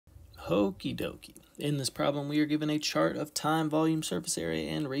Okie dokie. In this problem, we are given a chart of time, volume, surface area,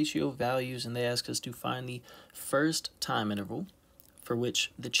 and ratio values, and they ask us to find the first time interval for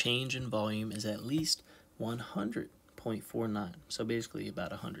which the change in volume is at least 100.49, so basically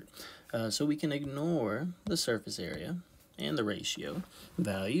about 100. So we can ignore the surface area and the ratio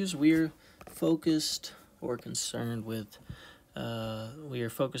values. We're focused or concerned with the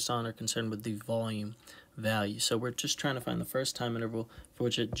volume value. So we're just trying to find the first time interval for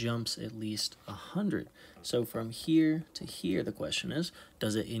which it jumps at least 100. So from here to here, the question is,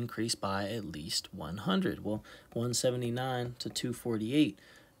 does it increase by at least 100? Well, 179 to 248,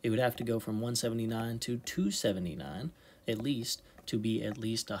 it would have to go from 179 to 279 at least to be at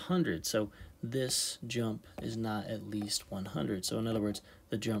least 100. So this jump is not at least 100. So in other words,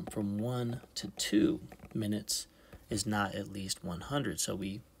 the jump from 1 to 2 minutes is not at least 100. So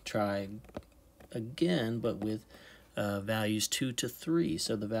we try again, but with values 2 to 3.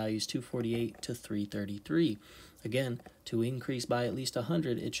 So the value is 248 to 333. Again, to increase by at least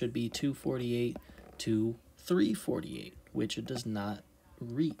 100, it should be 248 to 348, which it does not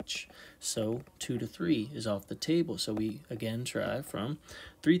reach. So 2 to 3 is off the table. So we again try from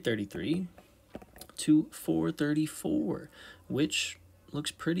 333 to 434, which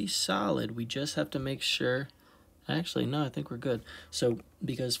looks pretty solid. We just have to make sure. Actually, no, I think we're good. So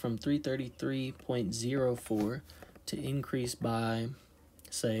because from 333.04 to increase by,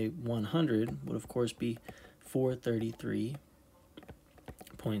 say, 100 would, of course, be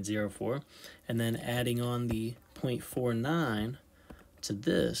 433.04. And then adding on the 0.49 to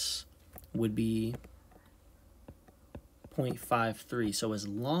this would be 0.53. So as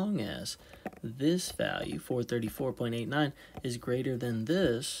long as this value, 434.89, is greater than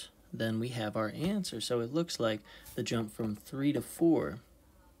this, then we have our answer. So it looks like the jump from 3 to 4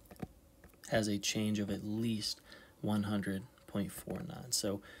 has a change of at least 100.49.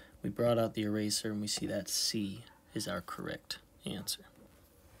 So we brought out the eraser and we see that C is our correct answer.